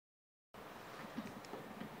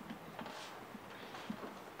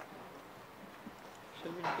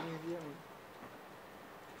Okay,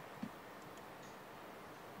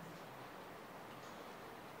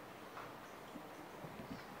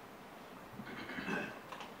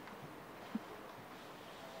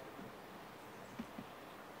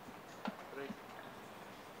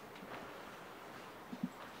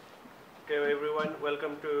 everyone,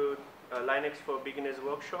 welcome to Linux for Beginners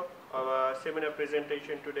workshop. Our seminar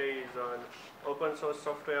presentation today is on open source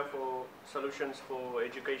software for solutions for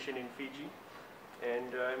education in Fiji.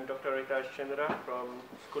 And I'm Dr. Rohitash Chandra from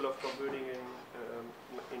School of Computing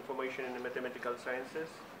and Information and Mathematical Sciences.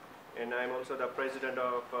 And I'm also the president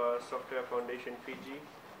of Software Foundation Fiji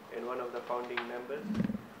and one of the founding members.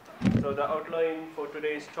 So the outline for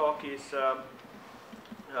today's talk is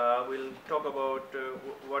we'll talk about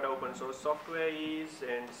what open source software is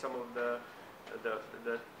and some of the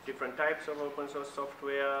different types of open source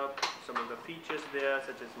software, some of the features there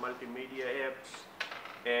such as multimedia apps,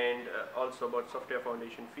 and also about Software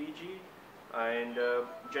Foundation Fiji, and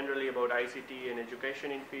generally about ICT and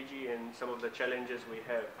education in Fiji and some of the challenges we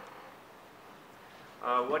have.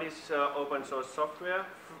 What is open source software?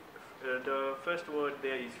 The first word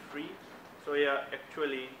there is free. So yeah,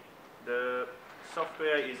 actually the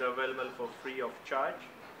software is available for free of charge,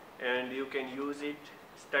 and you can use it,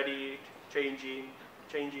 study it, change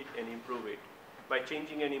it and improve it. By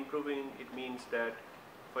changing and improving, it means that,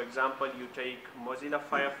 for example, you take Mozilla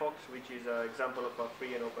Firefox, which is an example of a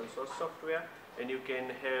free and open source software, and you can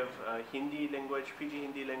have a Hindi language, Fiji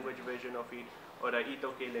Hindi language version of it, or a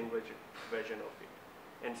Itoke language version of it.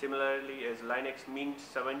 And similarly, as Linux Mint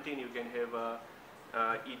 17, you can have a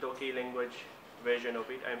Itoke language version of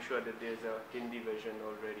it. I'm sure that there's a Hindi version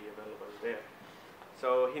already available there.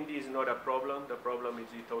 So Hindi is not a problem. The problem is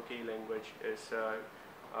Itoke language is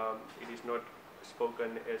it is not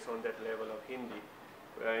spoken as on that level of Hindi.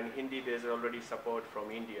 And Hindi there's already support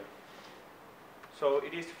from India. So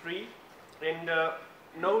it is free. And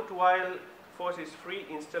note, while FOSS is free,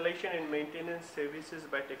 installation and maintenance services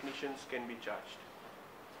by technicians can be charged.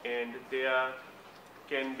 And there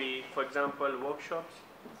can be, for example, workshops.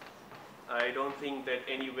 I don't think that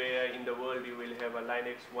anywhere in the world you will have a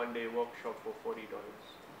Linux one-day workshop for $40.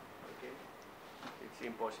 Okay, it's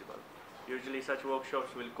impossible. Usually such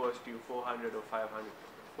workshops will cost you $400 to $500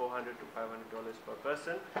 per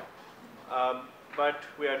person. But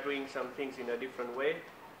we are doing some things in a different way.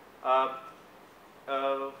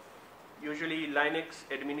 Usually Linux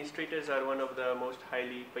administrators are one of the most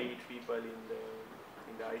highly paid people in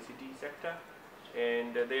the ICT sector,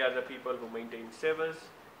 and they are the people who maintain servers.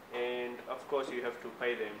 And of course you have to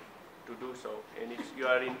pay them to do so. And if you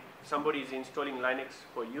are somebody is installing Linux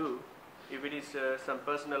for you, if it is some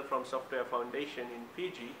personnel from Software Foundation in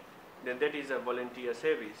Fiji, then that is a volunteer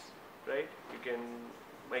service, right? You can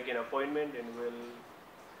make an appointment and we'll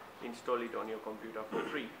install it on your computer for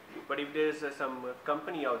free. But if there's some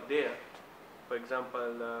company out there, for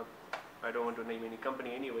example, I don't want to name any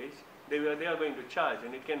company anyways, they are going to charge,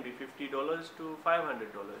 and it can be $50 to $500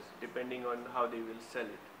 depending on how they will sell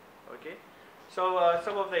it. Okay, so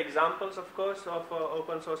some of the examples, of course, of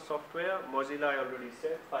open source software: Mozilla, I already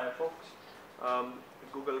said, Firefox,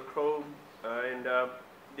 Google Chrome, and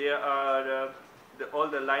there are all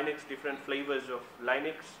the Linux, different flavors of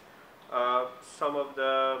Linux. Some of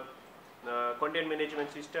the content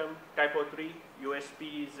management system, Typo 3,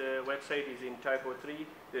 USP's website is in Typo 3.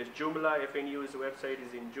 There's Joomla, FNU's website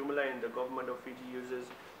is in Joomla, and the government of Fiji uses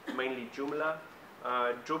mainly Joomla.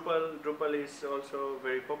 Drupal is also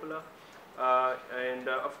very popular, and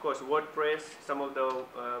of course WordPress, some of the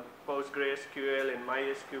PostgreSQL and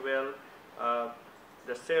MySQL,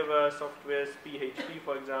 the server softwares, PHP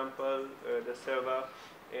for example, the server,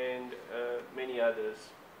 and many others.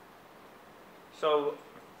 So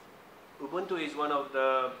Ubuntu is one of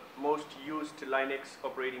the most used Linux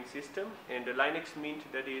operating system, and the Linux Mint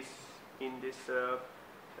that is in this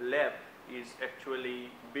lab is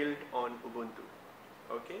actually built on Ubuntu.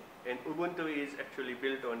 Okay, and Ubuntu is actually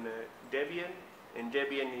built on Debian, and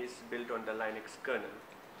Debian is built on the Linux kernel.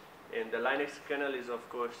 And the Linux kernel is of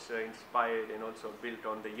course inspired and also built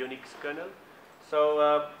on the Unix kernel. So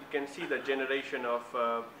you can see the generation of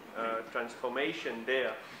transformation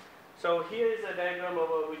there. So here is a diagram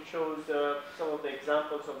which shows some of the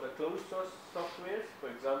examples of the closed source softwares. For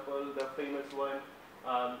example, the famous one,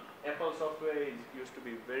 Apple software used to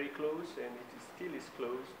be very closed, and it still is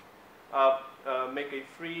closed. Make it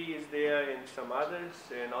Free is there, and some others,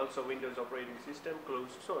 and also Windows operating system,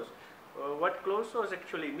 closed source. What closed source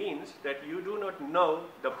actually means that you do not know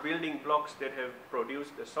the building blocks that have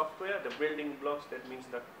produced the software. The building blocks, that means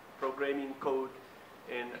the programming code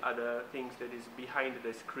and other things that is behind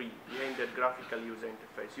the screen, behind that graphical user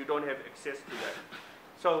interface. You don't have access to that.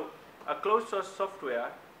 So a closed source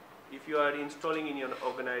software, if you are installing in your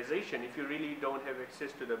organization, if you really don't have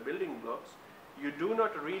access to the building blocks, you do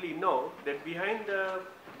not really know that behind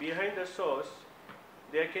the source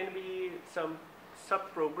there can be some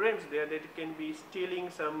sub-programs there that can be stealing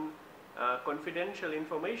some confidential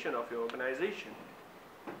information of your organization.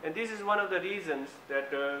 And this is one of the reasons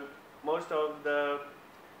that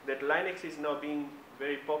that Linux is now being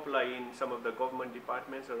very popular in some of the government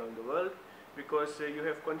departments around the world, because you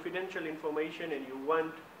have confidential information and you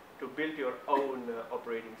want to build your own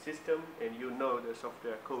operating system, and you know the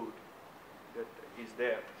software code that is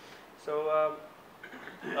there. So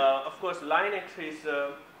of course Linux is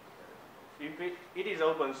if it is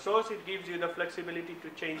open source, it gives you the flexibility to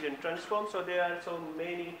change and transform. So there are so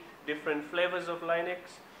many different flavors of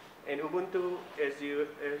Linux and Ubuntu, as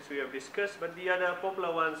we have discussed. But the other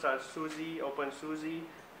popular ones are SUSE, OpenSUSE,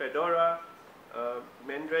 Fedora,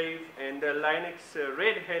 Mandrake, and the Linux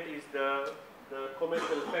Red Hat is the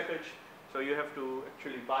commercial package. So you have to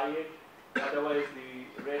actually buy it. Otherwise,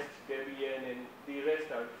 the rest, Debian, and the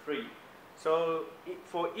rest are free. So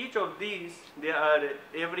for each of these, there are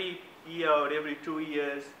every year or every 2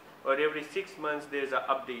 years or every 6 months, there's an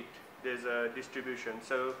update, there's a distribution.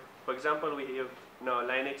 So for example, we have now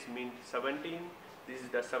Linux Mint 17. This is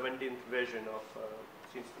the 17th version of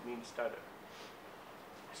since Mint started.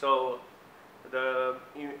 So the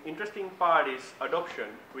interesting part is adoption.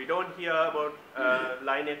 We don't hear about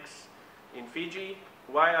Linux in Fiji.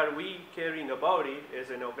 Why are we caring about it as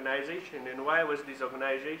an organization, and why was this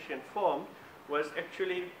organization formed? Was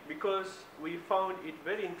actually because we found it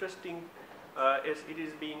very interesting as it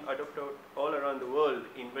is being adopted all around the world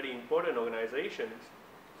in very important organizations.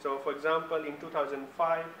 So for example, in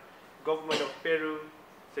 2005, government of Peru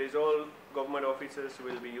says all government officers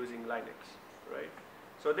will be using Linux, right?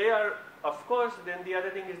 So they are, of course, then the other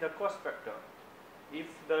thing is the cost factor. If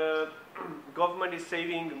the government is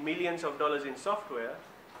saving millions of dollars in software,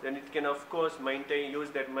 then it can of course use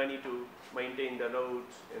that money to maintain the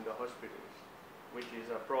roads and the hospitals, which is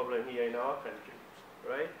a problem here in our country,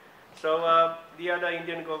 right? So the other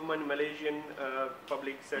Indian government, Malaysian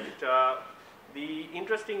public sector. The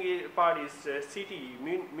interesting part is city,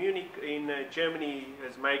 Munich in Germany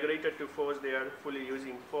has migrated to FOSS. They are fully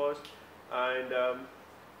using FOSS, and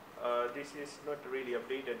this is not really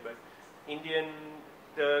updated, but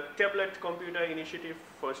the tablet computer initiative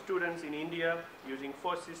for students in India using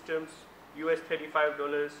FOSS systems, US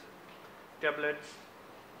 $35 tablets,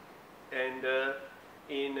 and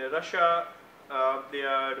in Russia they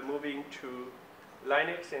are moving to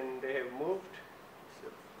Linux, and they have moved.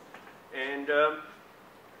 And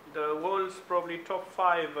the world's probably top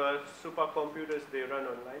 5 supercomputers, they run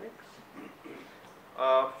on Linux.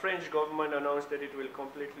 French government announced that it will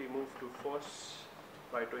completely move to FOSS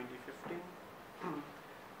by 2015.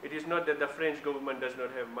 It is not that the French government does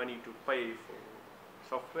not have money to pay for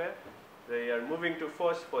software. They are moving to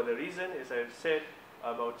FOSS for the reason, as I've said,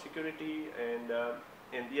 about security, and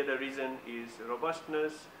the other reason is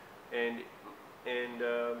robustness, and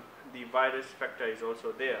the virus factor is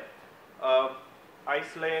also there.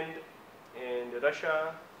 Iceland and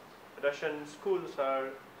Russian schools are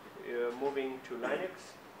moving to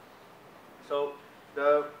Linux. So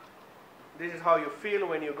this is how you feel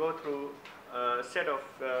when you go through a set of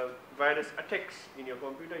virus attacks in your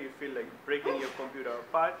computer. You feel like breaking your computer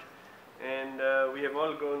apart, and we have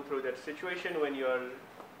all gone through that situation when you are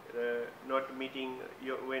not meeting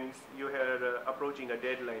when you are approaching a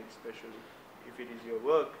deadline, especially if it is your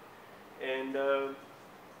work. And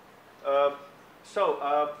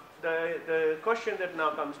the question that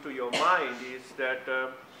now comes to your mind is that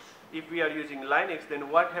if we are using Linux, then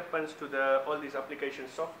what happens to all these application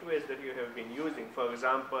softwares that you have been using? For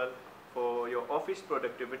example, for your office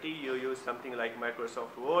productivity, you use something like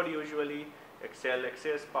Microsoft Word usually, Excel,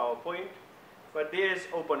 Access, PowerPoint. But there's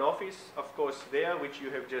OpenOffice, of course, there, which you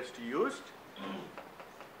have just used.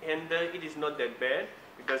 And it is not that bad.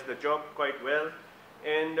 It does the job quite well.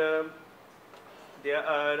 And there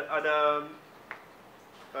are other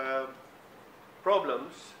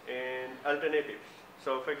problems and alternatives.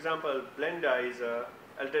 So for example, Blender is an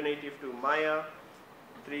alternative to Maya,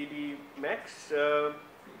 3D Max,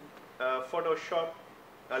 Photoshop,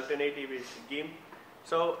 alternative is GIMP.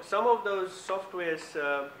 So some of those softwares,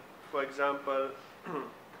 for example,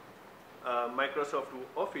 Microsoft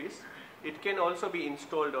Office, it can also be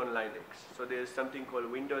installed on Linux. So there's something called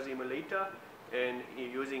Windows Emulator, and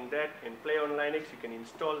using that and play on Linux, you can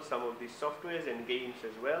install some of these softwares and games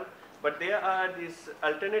as well. But there are these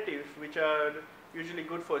alternatives which are usually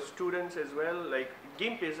good for students as well, like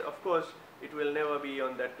GIMP is, of course, it will never be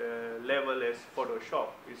on that level as Photoshop.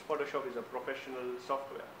 Photoshop is a professional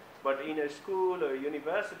software. But in a school or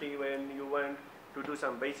university, when you want to do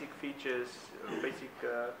some basic features,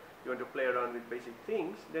 you want to play around with basic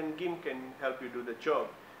things, then GIMP can help you do the job.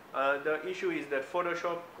 The issue is that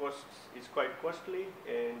Photoshop is quite costly,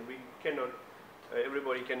 and we cannot,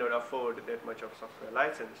 everybody cannot afford that much of software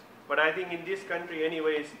license. But I think in this country,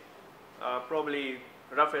 anyways, probably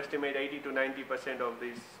rough estimate 80 to 90% of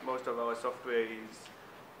this, most of our software is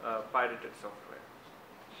pirated software.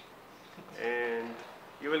 And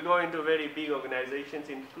you will go into very big organizations,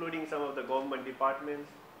 including some of the government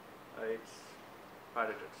departments, it's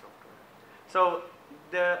pirated software. So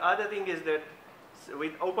the other thing is that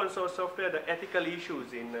with open source software, the ethical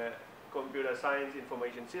issues in computer science,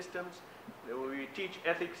 information systems, we teach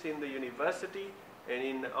ethics in the university and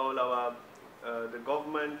in all our the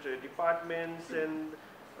government departments, and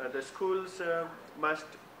the schools must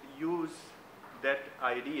use that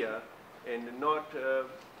idea and not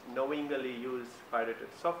knowingly use pirated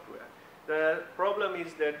software. The problem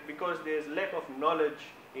is that because there is lack of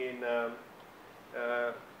knowledge in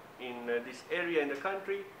this area in the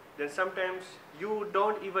country, then sometimes you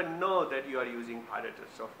don't even know that you are using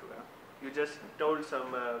pirated software. You just told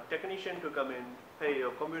some technician to come in, hey,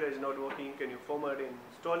 your computer is not working, can you format and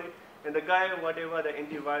install it? And the guy, whatever the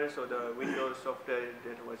antivirus or the Windows software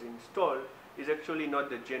that was installed, is actually not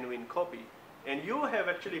the genuine copy. And you have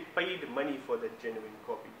actually paid money for the genuine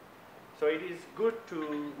copy. So it is good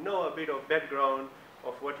to know a bit of background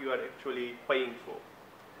of what you are actually paying for.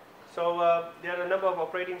 So there are a number of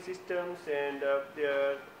operating systems, and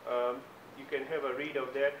you can have a read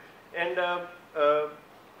of that. And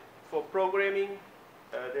for programming,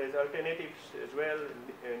 there's alternatives as well,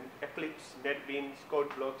 and Eclipse, NetBeans,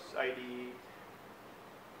 CodeBlocks, IDE.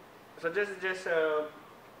 So this is just a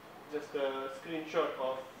screenshot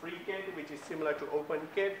of FreeCAD, which is similar to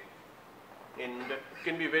OpenCAD, and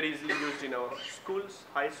can be very easily used in our schools,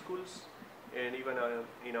 high schools, and even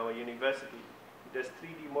in our university. It does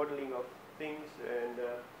 3D modeling of things, and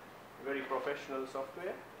very professional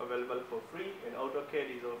software available for free. And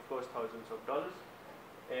AutoCAD is, of course, thousands of dollars.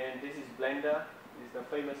 And this is Blender. This is the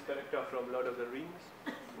famous character from Lord of the Rings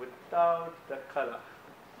without the color,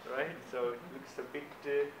 right? So it looks a bit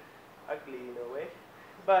ugly in a way.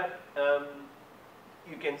 But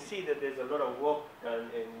you can see that there's a lot of work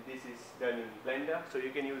done, and this is done in Blender. So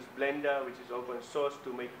you can use Blender, which is open source,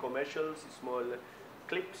 to make commercials, small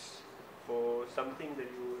clips for something that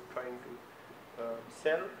you're trying to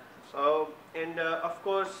sell. And of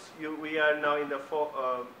course, we are now in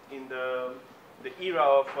the era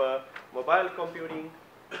of mobile computing.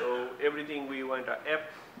 So everything we want an app.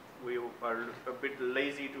 We are a bit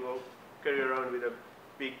lazy to carry around with a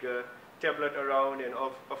big tablet around, and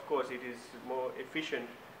of course it is more efficient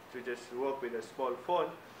to just work with a small phone.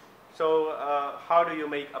 So how do you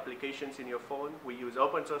make applications in your phone? We use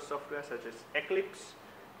open source software such as Eclipse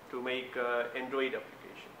to make Android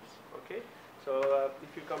applications. Okay, so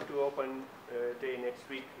if you come to Open Day next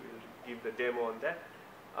week, we'll give the demo on that.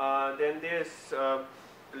 Then there's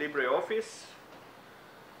LibreOffice.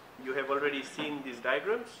 You have already seen these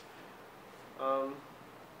diagrams.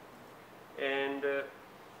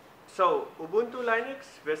 So Ubuntu Linux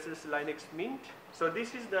versus Linux Mint. So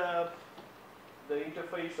this is the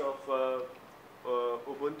interface of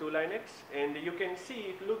Ubuntu Linux, and you can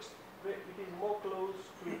see it is more close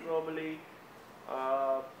to probably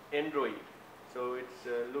Android. So its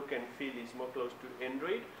look and feel is more close to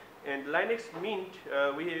Android. And Linux Mint,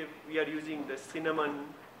 we are using the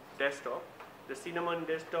Cinnamon desktop. The Cinnamon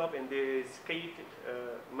desktop, and there is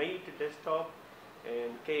Mate desktop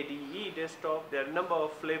and KDE desktop. There are a number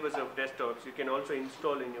of flavors of desktops you can also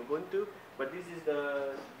install in Ubuntu, but this is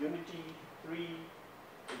the Unity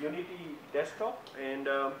desktop, and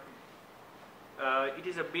it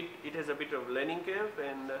has a bit of learning curve.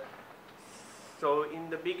 And so in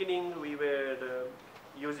the beginning we were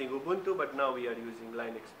using Ubuntu, but now we are using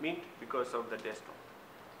Linux Mint because of the desktop.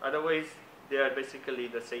 Otherwise, they are basically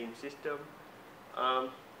the same system.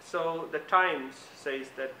 So the Times says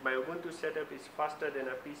that my Ubuntu setup is faster than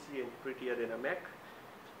a PC and prettier than a Mac.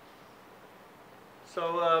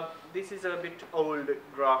 So this is a bit old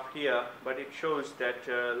graph here, but it shows that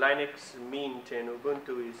Linux Mint and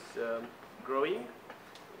Ubuntu is growing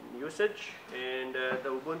in usage, and the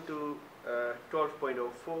Ubuntu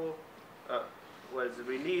 12.04 was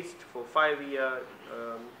released for 5-year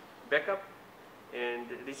backup. And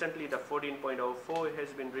recently the 14.04 has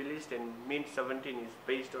been released, and Mint 17 is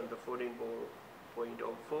based on the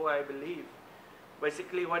 14.04, I believe.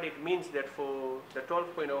 Basically what it means that for the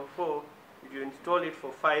 12.04, if you install it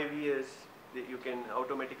for 5 years, you can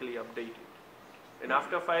automatically update it. And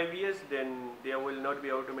after 5 years, then there will not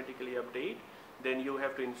be automatically update. Then you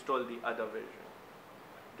have to install the other version,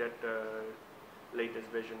 that latest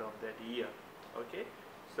version of that year. Okay,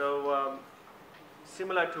 so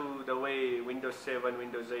similar to the way Windows 7,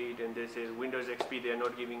 Windows 8, and they say Windows XP, they are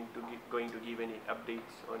not going to give any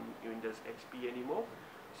updates on Windows XP anymore.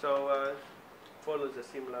 So follows a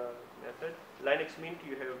similar method. Linux Mint,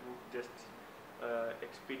 you have just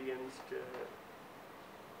experienced.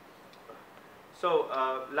 So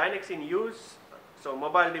Linux in use. So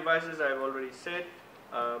mobile devices, I've already said.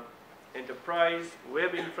 Enterprise,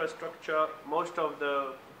 web infrastructure. Most of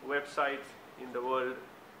the websites in the world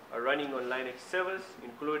are running on Linux servers,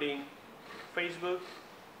 including Facebook,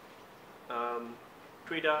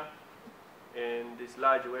 Twitter, and these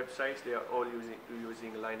large websites. They are all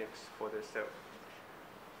using Linux for their server.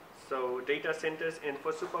 So data centers and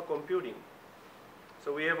for supercomputing.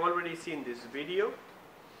 So we have already seen this video,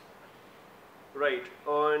 right?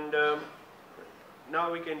 And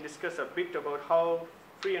now we can discuss a bit about how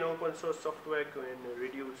free and open source software can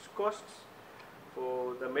reduce costs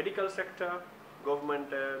for the medical sector, government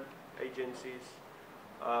agencies.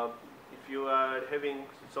 If you are having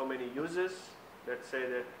so many users, let's say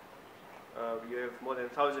that you have more than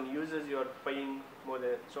 1,000 users, you are paying more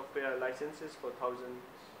than software licenses for thousands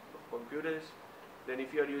of computers. Then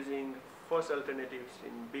if you are using FOSS alternatives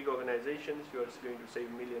in big organizations, you are going to save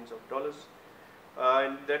millions of dollars.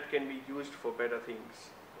 And that can be used for better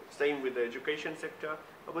things. Same with the education sector.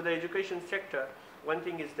 About the education sector, one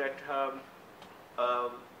thing is that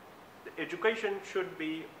the education should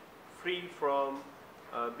be free from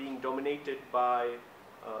being dominated by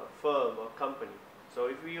a firm or company. So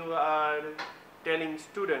if you are telling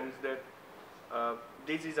students that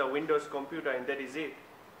this is a Windows computer and that is it,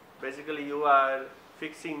 basically you are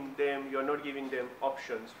fixing them, you are not giving them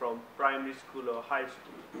options from primary school or high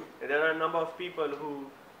school. And there are a number of people who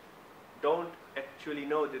don't actually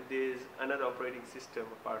know that there is another operating system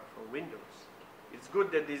apart from Windows. It's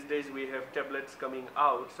good that these days we have tablets coming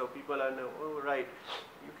out, so people are now, oh right,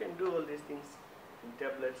 you can do all these things in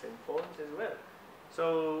tablets and phones as well.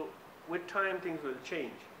 So with time things will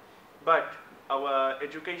change. But our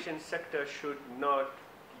education sector should not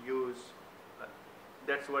use,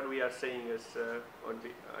 that's what we are saying as, I'm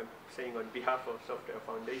saying on behalf of Software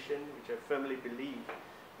Foundation, which I firmly believe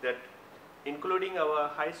that including our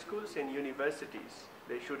high schools and universities,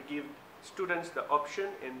 they should give students the option,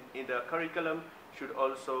 and in the curriculum should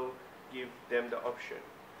also give them the option.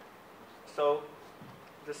 So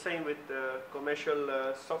the same with the commercial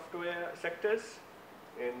software sectors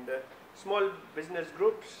and small business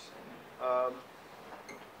groups.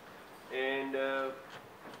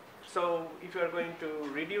 So if you are going to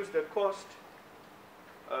reduce the cost,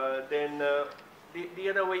 then the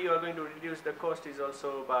other way you are going to reduce the cost is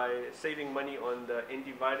also by saving money on the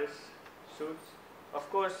antivirus suits. Of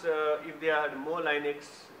course, if there are more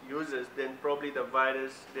Linux users, then probably the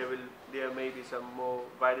virus, there may be some more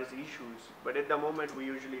virus issues. But at the moment, we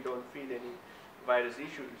usually don't feel any virus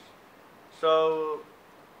issues. So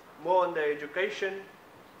more on the education,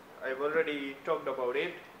 I've already talked about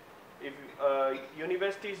it. If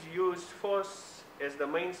universities use FOSS as the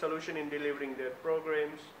main solution in delivering their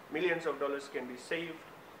programs, millions of dollars can be saved.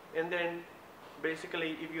 And then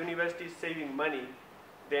basically if university is saving money,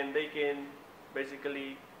 then they can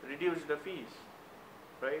basically reduce the fees,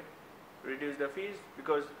 right? Reduce the fees,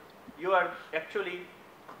 because you are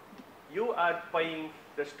paying,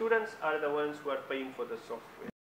 the students are the ones who are paying for the software.